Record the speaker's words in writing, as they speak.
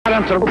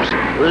into the ropes,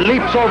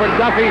 leaps over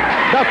Duffy.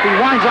 Duffy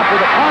winds up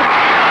with a punch.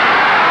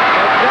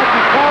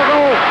 Jackie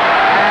Fargo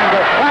and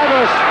the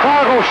fabulous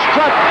Fargo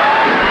Strut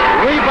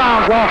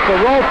rebounds off the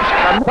ropes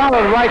and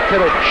followed right to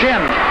the chin.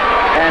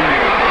 And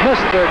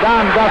Mr.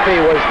 Don Duffy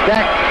was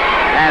decked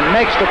and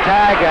makes the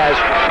tag as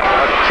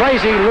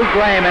crazy Luke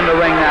Graham in the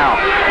ring now.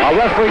 Our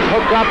referees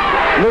hook up.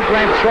 Luke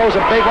Graham throws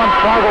a big one.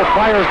 Fargo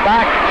fires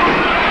back.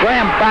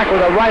 Graham back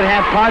with a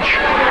right-hand punch.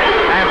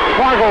 And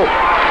Fargo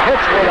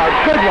hits with a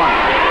good one.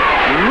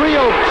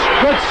 Real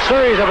good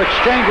series of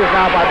exchanges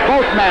now by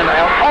both men.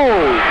 Oh,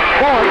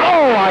 boy,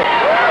 oh, I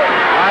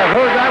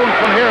heard that one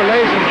from here,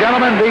 ladies and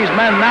gentlemen. These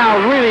men now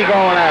really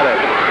going at it.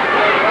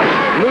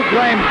 Luke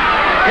Graham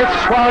hits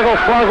Fargo.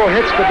 Fargo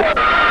hits the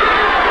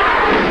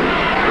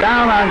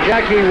down on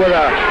Jackie with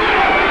a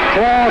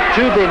claw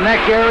to the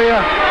neck area.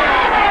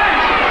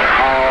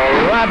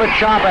 A rabbit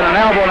chop and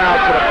an elbow now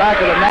to the back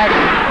of the neck.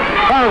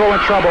 Fargo in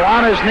trouble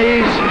on his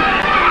knees.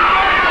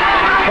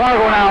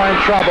 Fargo now in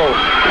trouble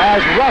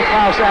as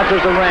Roughhouse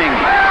enters the ring.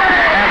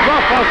 And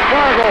Roughhouse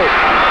Fargo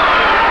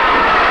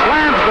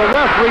slams the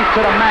referee to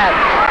the mat.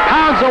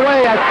 Pounds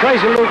away at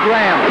Crazy Luke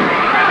Graham.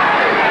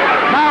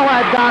 Now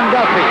at Don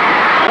Duffy.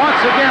 Once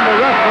again the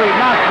referee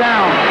knocked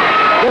down.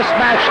 This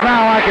match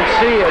now I can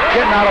see it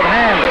getting out of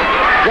hand.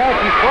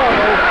 Jackie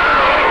Fargo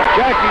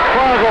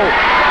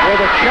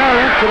with a chair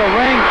into the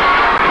ring.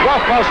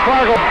 Roughhouse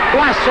Fargo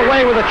blasts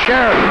away with a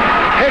chair.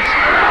 Hits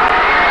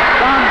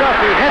Don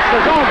Duffy, hits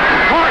his own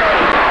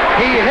partner.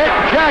 He hit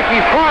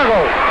Jackie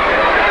Fargo.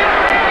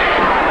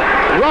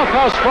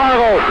 Roughhouse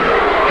Fargo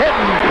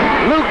hitting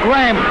Luke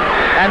Graham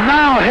and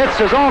now hits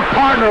his own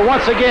partner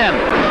once again.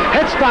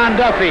 Hits Don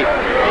Duffy.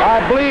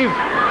 I believe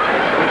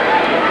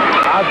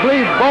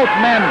both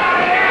men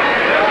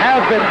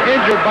have been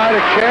injured by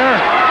the chair.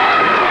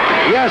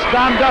 Yes,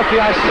 Don Duffy,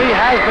 I see,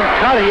 has been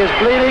cut. He is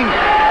bleeding.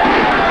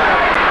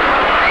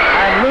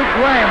 And Luke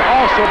Graham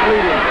also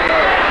bleeding.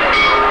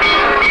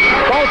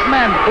 Both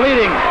men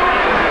bleeding.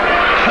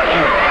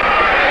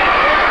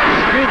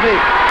 Excuse me.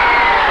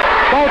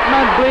 Both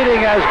men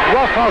bleeding as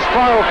Roughhouse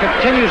Fargo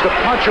continues to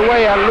punch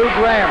away at Luke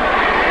Graham.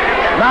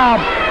 Now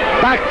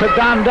back to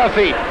Don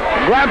Duffy.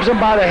 Grabs him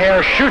by the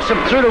hair, shoots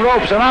him through the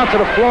ropes and onto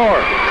the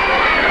floor.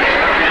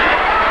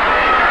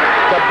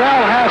 The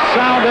bell has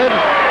sounded,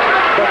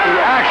 but the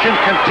action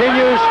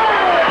continues.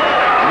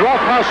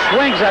 Roughhouse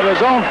swings at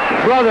his own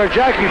brother,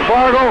 Jackie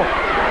Fargo,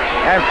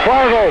 and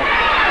Fargo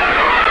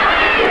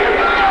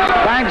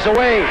bangs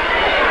away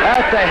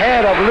at the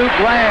head of Luke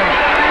Graham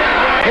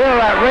here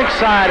at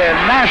ringside in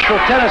Nashville,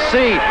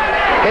 Tennessee.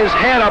 His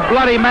head a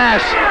bloody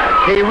mass.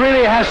 He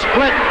really has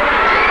split.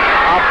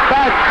 A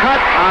bad cut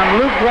on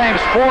Luke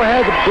Graham's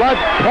forehead, blood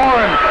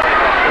pouring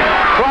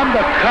from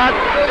the cut,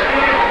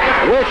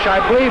 which I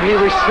believe he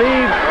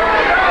received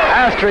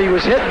after he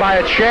was hit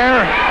by a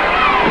chair.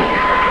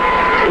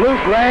 Luke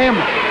Graham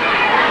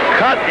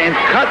cut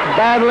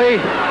badly,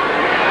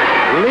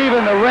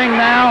 leaving the ring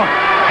now,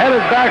 headed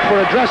back for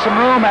the dressing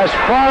room as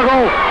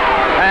Fargo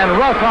and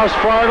Roughhouse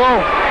Fargo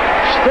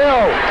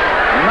still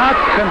not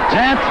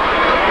content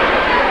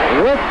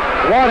with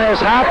what has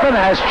happened,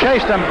 has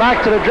chased them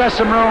back to the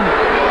dressing room,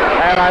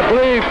 and I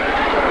believe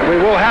we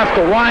will have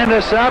to wind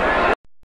this up.